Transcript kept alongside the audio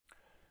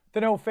The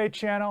No Fate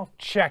channel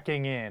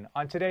checking in.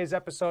 On today's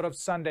episode of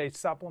Sunday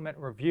Supplement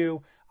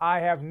Review,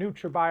 I have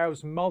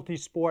NutraBio's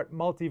MultiSport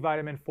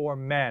Multivitamin for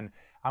Men.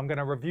 I'm going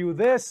to review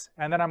this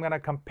and then I'm going to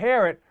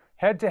compare it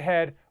head to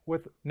head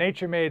with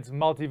Nature Made's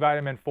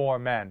Multivitamin for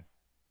Men.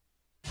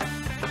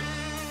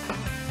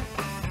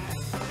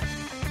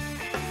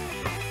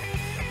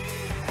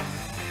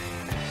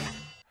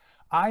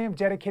 I am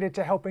dedicated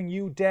to helping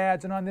you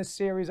dads, and on this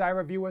series I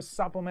review a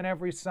supplement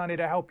every Sunday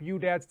to help you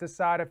dads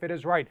decide if it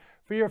is right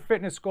for your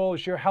fitness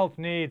goals, your health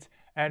needs,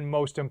 and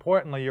most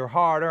importantly, your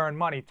hard-earned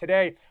money.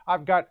 Today,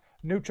 I've got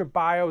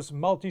NutraBio's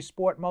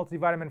MultiSport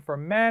Multivitamin for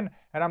Men,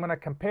 and I'm going to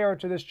compare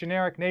it to this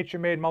generic Nature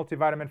Made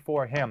Multivitamin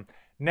for him.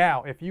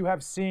 Now, if you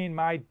have seen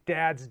my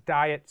Dad's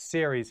Diet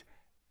series,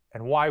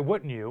 and why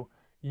wouldn't you,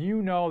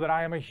 you know that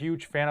I am a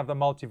huge fan of the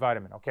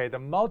multivitamin, okay? The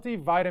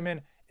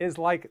multivitamin is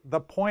like the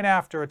point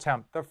after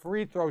attempt, the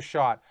free throw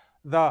shot,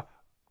 the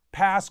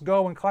pass,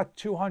 go, and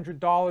collect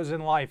 $200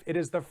 in life. It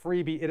is the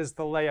freebie. It is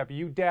the layup.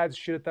 You dads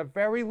should at the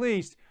very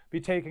least be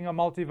taking a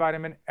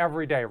multivitamin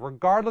every day.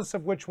 Regardless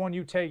of which one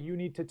you take, you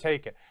need to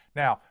take it.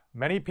 Now,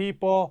 many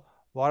people,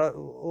 a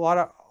lot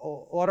of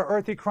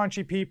earthy,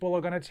 crunchy people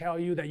are going to tell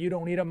you that you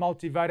don't need a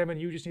multivitamin.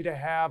 You just need to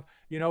have,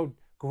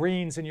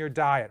 greens in your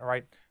diet, all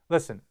right?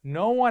 Listen,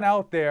 no one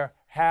out there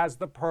has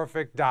the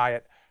perfect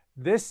diet.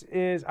 This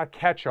is a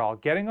catch-all.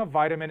 Getting a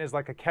vitamin is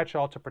like a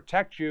catch-all to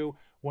protect you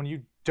when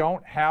you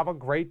don't have a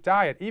great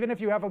diet. Even if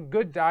you have a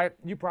good diet,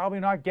 you're probably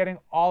not getting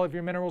all of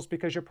your minerals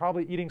because you're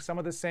probably eating some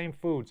of the same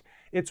foods.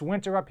 It's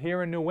winter up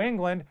here in New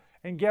England,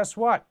 and guess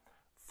what?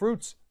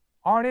 Fruits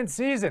aren't in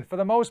season for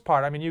the most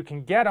part. I mean, you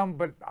can get them,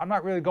 but I'm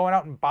not really going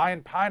out and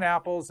buying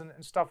pineapples and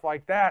stuff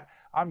like that.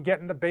 I'm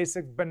getting the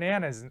basic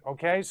bananas,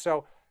 okay?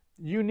 So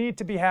you need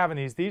to be having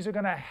these. These are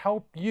going to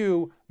help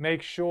you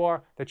make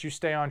sure that you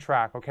stay on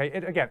track, okay?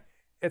 Again,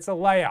 it's a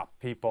layup,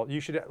 people. You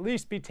should at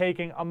least be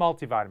taking a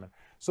multivitamin.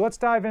 So let's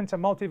dive into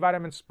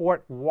Multivitamin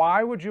Sport.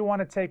 Why would you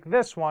want to take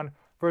this one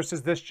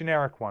versus this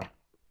generic one?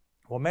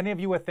 Well, many of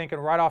you are thinking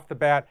right off the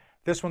bat,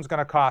 this one's going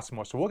to cost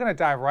more. So we're going to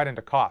dive right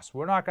into cost.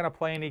 We're not going to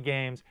play any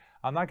games.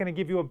 I'm not going to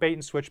give you a bait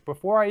and switch.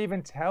 Before I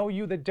even tell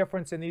you the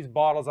difference in these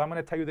bottles, I'm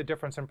going to tell you the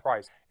difference in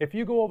price. If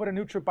you go over to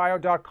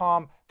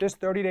NutraBio.com, this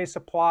 30-day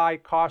supply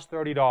costs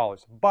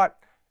 $30. But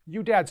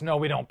you dads know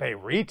we don't pay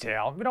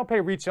retail. We don't pay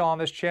retail on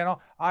this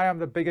channel. I am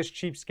the biggest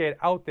cheapskate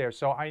out there.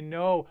 So I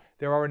know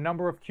there are a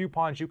number of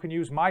coupons. You can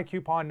use my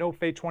coupon,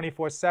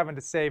 NoFate247,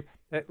 to save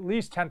at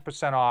least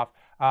 10% off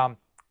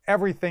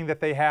everything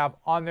that they have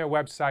on their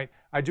website.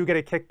 I do get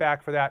a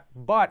kickback for that.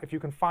 But if you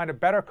can find a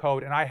better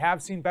code, and I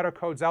have seen better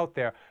codes out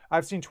there,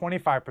 I've seen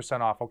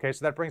 25% off. Okay,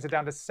 so that brings it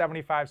down to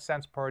 75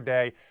 cents per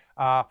day.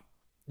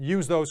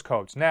 Use those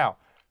codes. Now,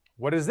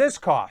 what does this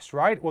cost,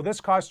 right? Well,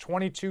 this costs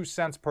 22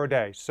 cents per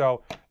day.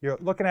 So you're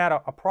looking at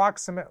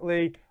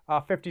approximately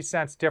 50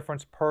 cents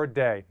difference per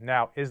day.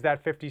 Now, is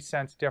that 50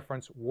 cents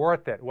difference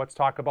worth it? Let's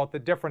talk about the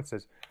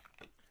differences.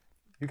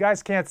 You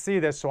guys can't see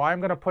this, so I'm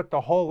going to put the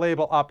whole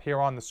label up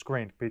here on the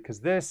screen because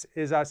this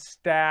is a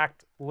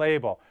stacked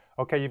label.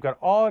 Okay, you've got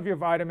all of your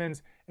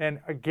vitamins,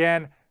 and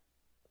again,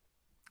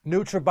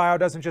 NutraBio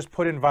doesn't just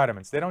put in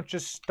vitamins. They don't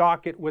just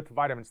stock it with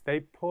vitamins.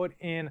 They put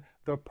in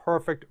the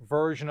perfect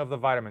version of the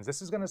vitamins.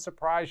 This is going to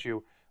surprise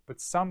you,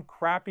 but some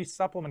crappy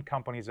supplement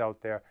companies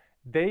out there,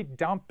 they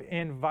dump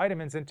in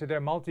vitamins into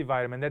their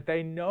multivitamin that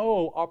they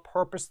know are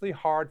purposely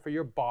hard for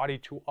your body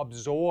to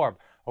absorb.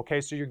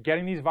 Okay, so you're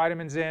getting these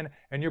vitamins in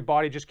and your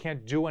body just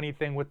can't do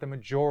anything with the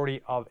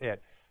majority of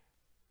it.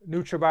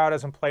 NutraBio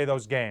doesn't play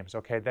those games,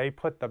 okay? They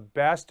put the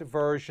best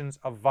versions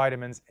of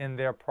vitamins in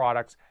their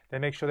products. They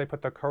make sure they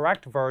put the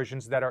correct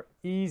versions that are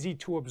easy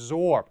to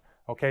absorb.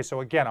 Okay, so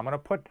again, I'm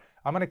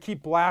going to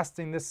keep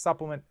blasting this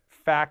supplement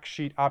fact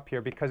sheet up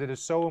here because it is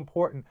so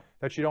important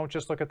that you don't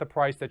just look at the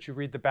price, that you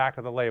read the back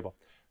of the label.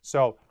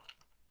 So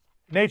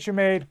Nature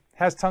Made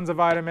has tons of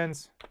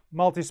vitamins.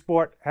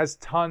 MultiSport has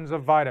tons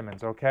of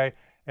vitamins, okay?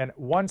 And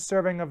one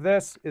serving of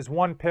this is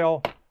 1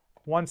 pill.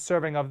 One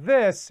serving of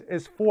this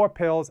is 4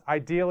 pills.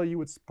 Ideally, you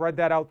would spread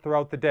that out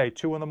throughout the day,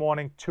 2 in the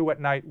morning, 2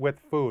 at night with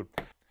food.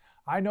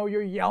 I know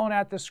you're yelling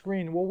at the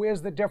screen. Well,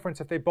 where's the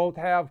difference if they both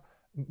have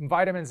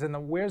vitamins in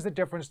them? Where's the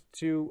difference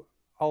to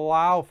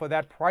allow for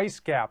that price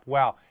gap?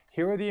 Well,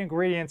 here are the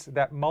ingredients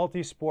that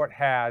MultiSport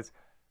has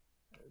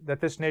that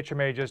this Nature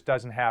Made just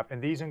doesn't have.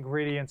 And these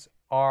ingredients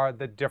are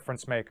the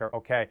difference maker,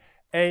 okay?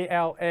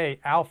 ALA,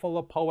 alpha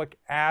lipoic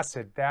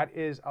acid. That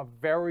is a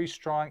very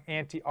strong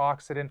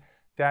antioxidant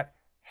that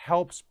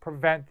helps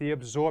prevent the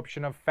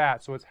absorption of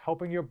fat. So it's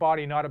helping your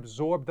body not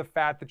absorb the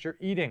fat that you're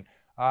eating.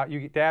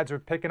 You dads are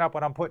picking up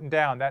what I'm putting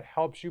down. That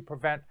helps you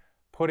prevent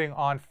putting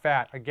on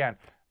fat. Again,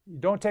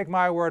 don't take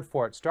my word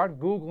for it. Start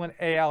Googling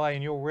ALA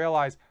and you'll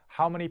realize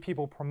how many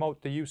people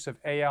promote the use of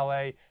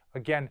ALA,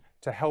 again,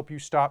 to help you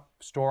stop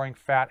storing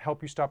fat,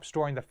 help you stop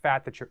storing the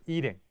fat that you're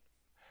eating.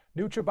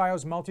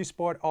 NutraBio's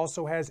MultiSport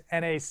also has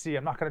NAC.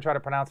 I'm not going to try to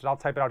pronounce it. I'll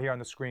type it out here on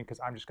the screen because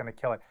I'm just going to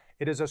kill it.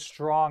 It is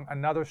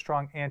another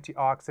strong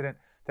antioxidant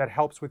that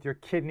helps with your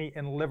kidney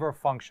and liver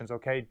functions,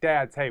 okay?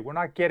 Dads, hey, we're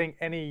not getting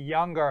any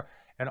younger,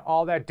 And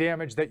all that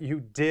damage that you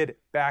did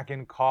back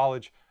in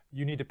college,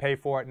 you need to pay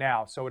for it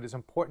now. So it is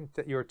important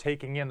that you're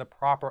taking in the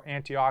proper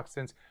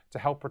antioxidants to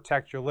help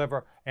protect your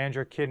liver and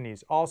your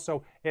kidneys.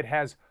 Also, it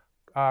has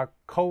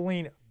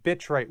choline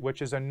bitrate,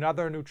 which is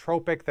another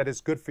nootropic that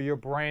is good for your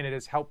brain. It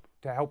is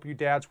to help you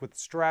dads with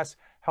stress,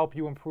 help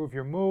you improve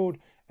your mood,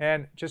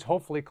 and just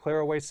hopefully clear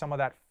away some of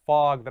that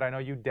fog that I know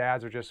you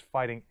dads are just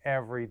fighting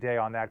every day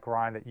on that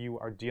grind that you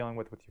are dealing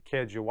with your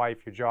kids, your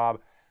wife, your job,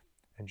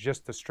 and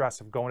just the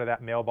stress of going to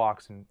that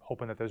mailbox and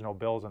hoping that there's no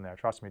bills in there.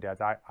 Trust me,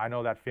 dads, I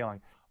know that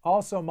feeling.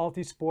 Also,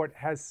 MultiSport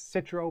has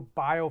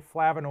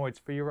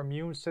citrobioflavonoids for your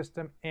immune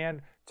system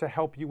and to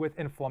help you with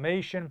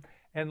inflammation.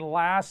 And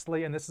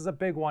lastly, and this is a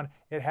big one,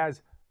 it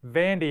has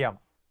Vanadium.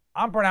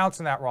 I'm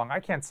pronouncing that wrong. I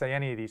can't say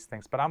any of these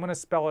things, but I'm going to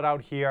spell it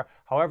out here,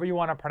 however you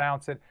want to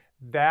pronounce it.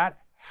 That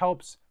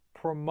helps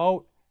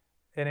promote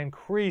and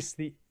increase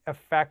the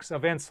effects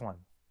of insulin.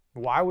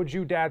 Why would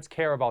you dads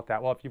care about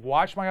that? Well, if you've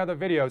watched my other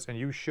videos, and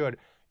you should,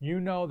 you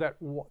know that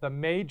the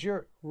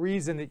major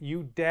reason that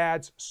you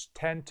dads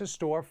tend to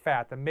store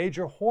fat, the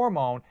major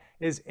hormone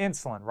is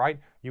insulin,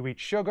 right? You eat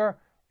sugar,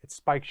 it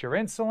spikes your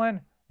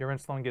insulin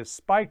gets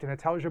spiked, and it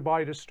tells your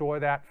body to store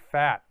that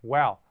fat.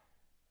 Well,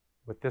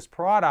 with this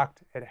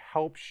product, it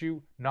helps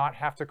you not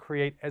have to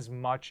create as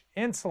much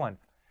insulin.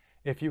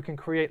 If you can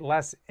create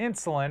less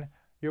insulin,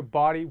 your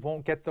body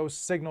won't get those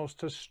signals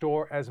to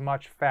store as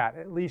much fat.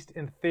 At least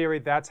in theory,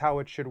 that's how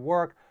it should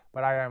work.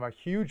 But I am a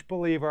huge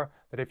believer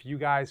that if you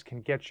guys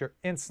can get your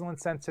insulin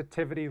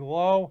sensitivity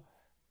low,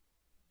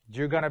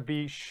 you're going to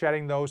be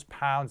shedding those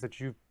pounds that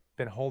you've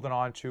been holding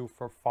on to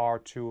for far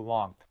too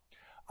long.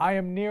 I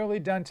am nearly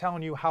done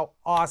telling you how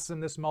awesome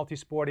this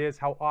MultiSport is,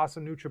 how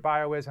awesome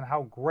NutraBio is, and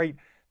how great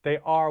they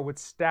are with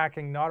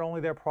stacking not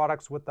only their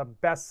products with the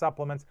best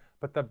supplements,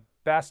 but the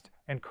best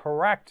and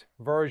correct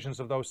versions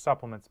of those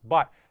supplements.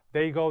 But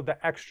they go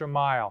the extra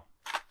mile.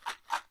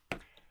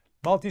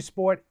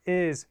 MultiSport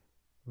is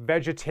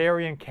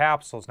vegetarian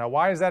capsules. Now,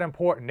 why is that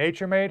important?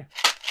 Nature Made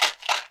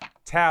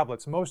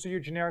tablets. Most of your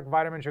generic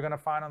vitamins you're going to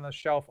find on the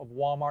shelf of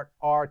Walmart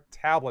are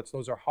tablets.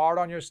 Those are hard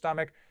on your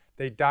stomach.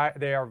 They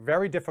are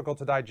very difficult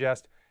to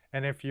digest.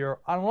 And if you're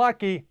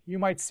unlucky, you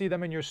might see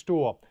them in your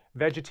stool.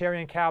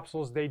 Vegetarian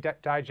capsules, they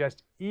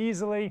digest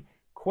easily,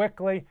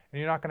 quickly, and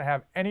you're not going to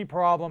have any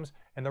problems.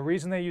 And the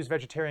reason they use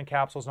vegetarian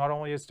capsules not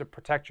only is to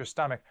protect your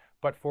stomach,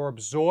 but for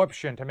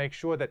absorption, to make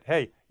sure that,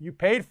 hey, you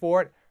paid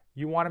for it,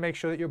 you want to make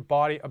sure that your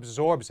body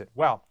absorbs it.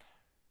 Well,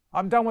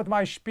 I'm done with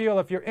my spiel.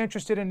 If you're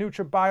interested in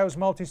NutraBio's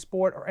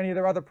MultiSport or any of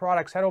their other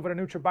products, head over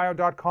to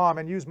NutraBio.com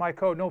and use my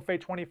code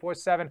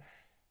NOFATE247.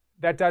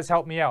 That does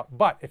help me out.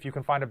 But if you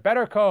can find a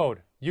better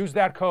code, use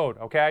that code,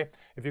 okay?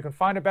 If you can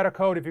find a better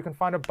code, if you can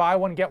find a buy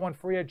one, get one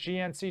free at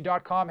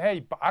GNC.com,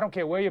 hey, I don't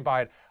care where you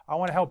buy it. I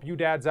want to help you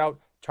dads out,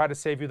 try to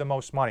save you the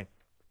most money.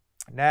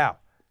 Now,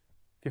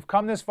 if you've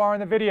come this far in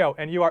the video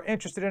and you are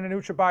interested in a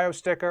NutraBio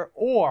sticker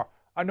or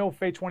a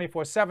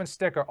NoFate247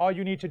 sticker, all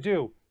you need to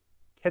do,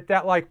 hit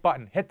that like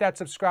button, hit that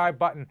subscribe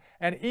button,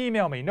 and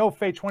email me,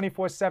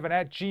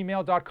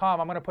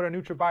 nofate247@gmail.com. I'm going to put a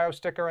NutraBio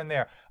sticker in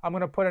there. I'm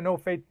going to put a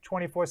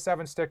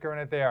NoFate247 sticker in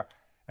it there.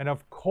 And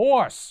of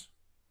course,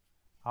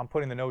 I'm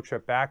putting the No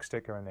Trip Back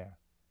sticker in there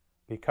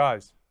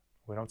because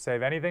we don't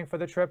save anything for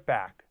the trip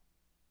back.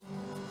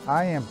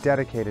 I am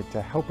dedicated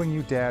to helping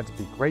you dads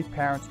be great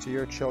parents to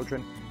your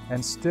children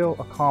and still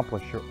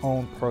accomplish your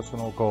own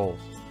personal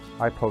goals.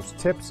 I post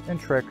tips and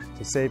tricks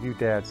to save you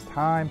dads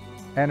time,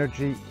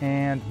 energy,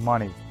 and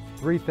money.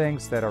 3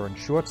 things that are in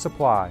short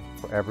supply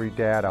for every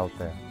dad out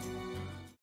there.